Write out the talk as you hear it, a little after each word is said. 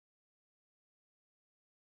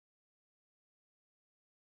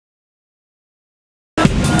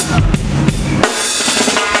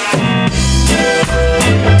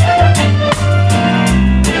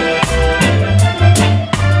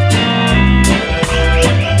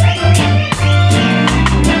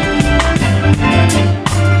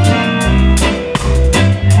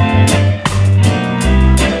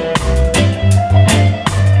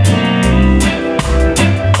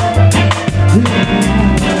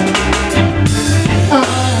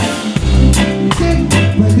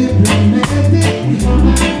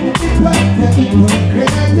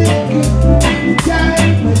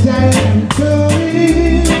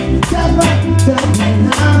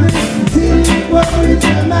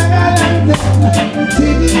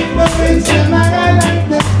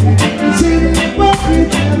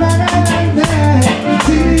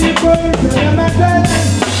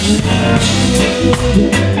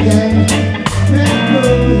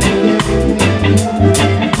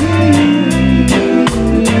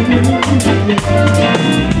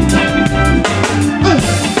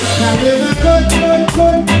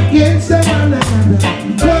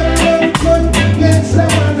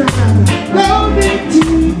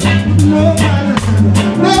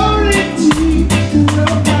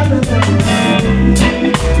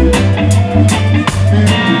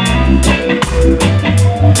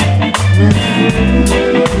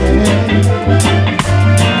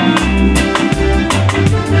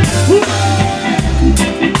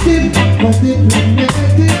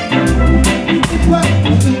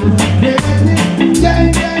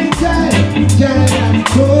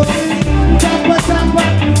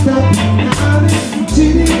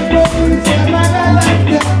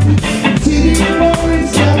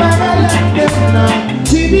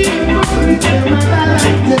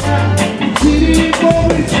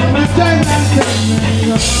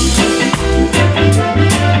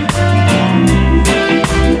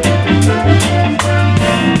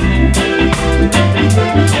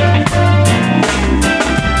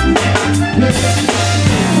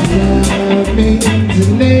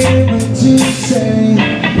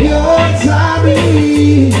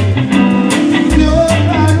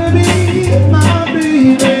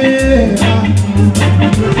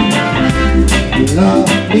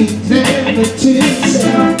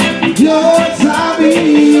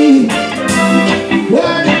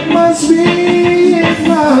What it must be, it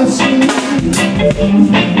must be.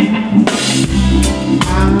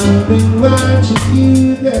 I've been watching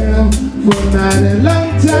you, girl, for not a long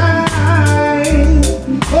time,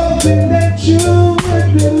 hoping that you would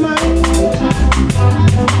be mine.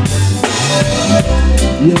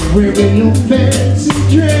 You're wearing your fancy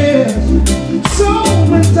dress, so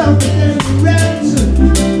much tougher than the rest.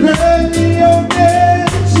 Girl, you're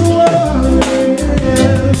dance warriors.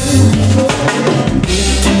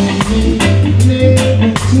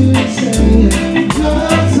 Never to say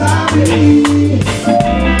you're sorry.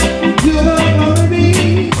 You're gonna be,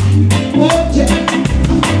 oh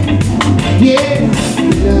yeah,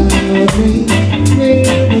 love me.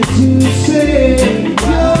 Never to say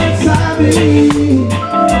you're sorry.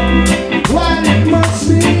 What it must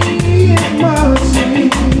be, it must be.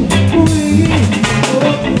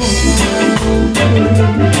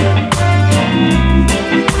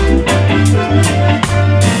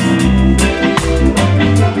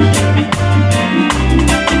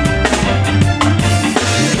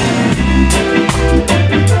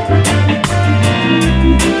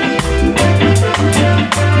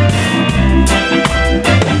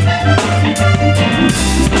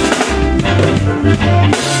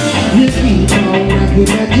 You keep on knocking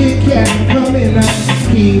but you can't come in.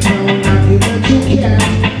 Keep on knocking but you can't.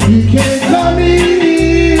 You can't come in.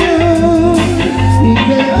 You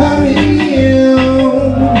can't come in.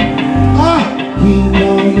 Keep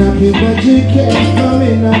on knocking but you can't come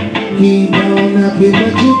in. Keep on knocking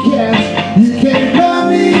but you can't. You can't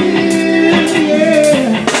come in.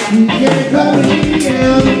 Yeah, you can't come in.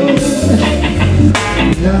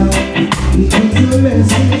 Love, it is a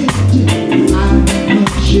message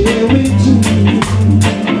share with you,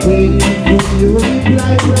 waiting for your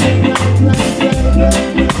reply,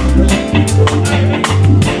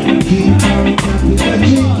 Keep on knocking but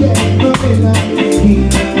you can't come in.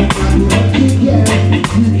 Keep on knocking but you can't.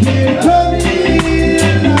 You can't come in,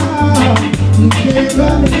 you can't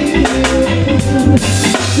come in.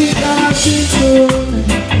 Because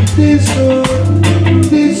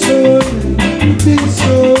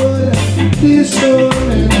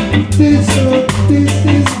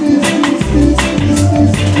this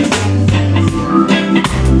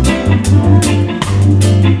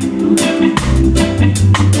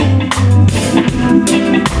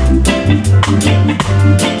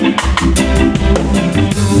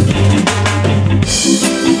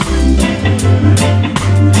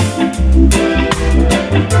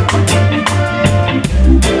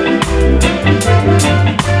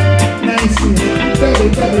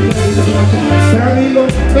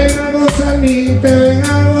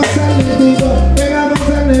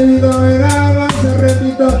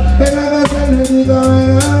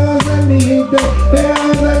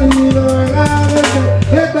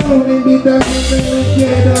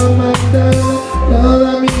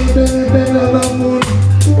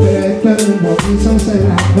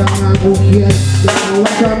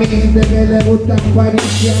que le gustan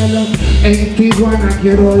pariciarlo. En Tijuana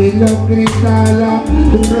quiero oírlo gritarlo.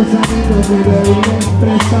 Un rosadito quiero oírlo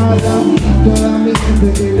expresarlo. Toda mi gente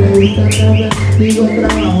que le gusta comer. Digo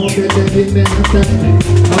trabajo desde fin de tarde.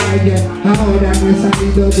 Oye, ahora me he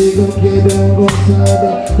salido, digo quiero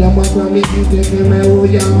gozar. Llamo a mi gente que me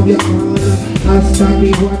voy a viajar. Hasta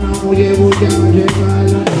Tijuana, oye, voy a llegar.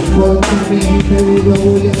 Con mi gente digo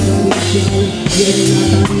voy a pariciar. Y en la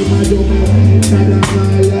tarima yo me voy a estar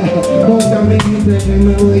con mi gente que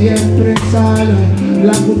me voy a expresar.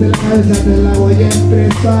 La puta de la cabeza te la voy a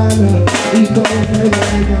expresar. Y todo el que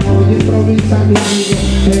venga voy a improvisar mi amigo.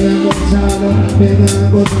 Venga a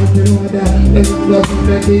gozar, que no haya. Los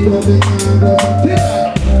hombres digo venga a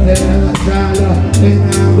gozar.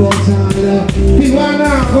 Venga a gozar.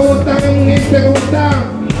 Tijuana, ¿cómo están mi gente? ¿Cómo están?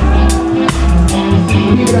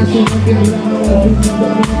 Vibraciones que hablamos,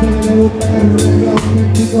 principalmente de un reggae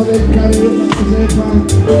auténtico del Caribe, para que sepan.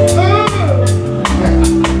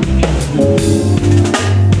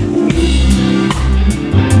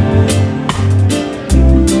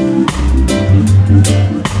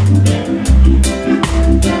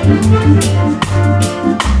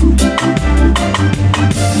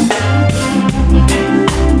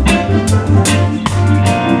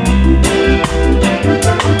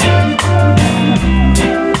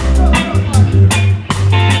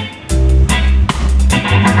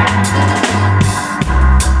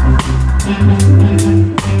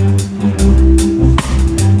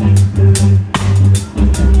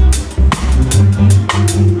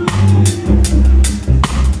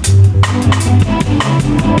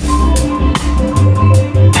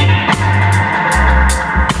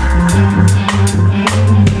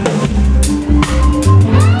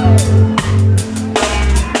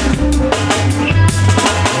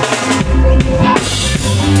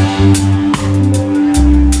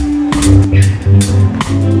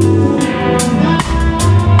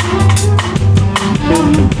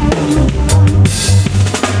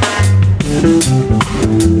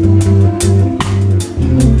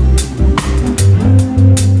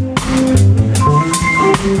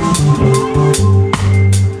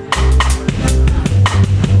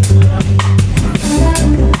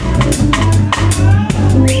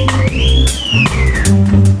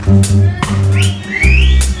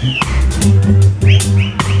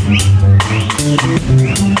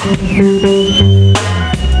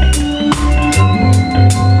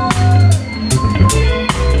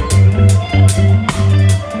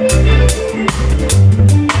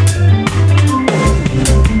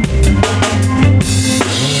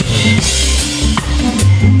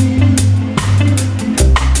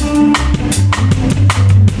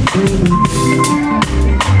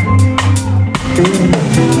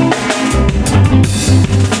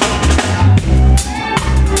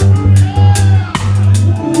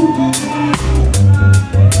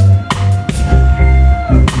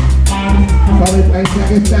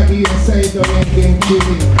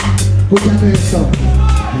 Escúchate esto.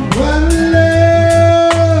 One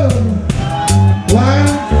love, one,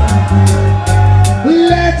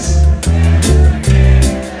 let's.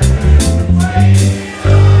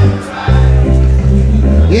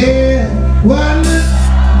 Yeah, one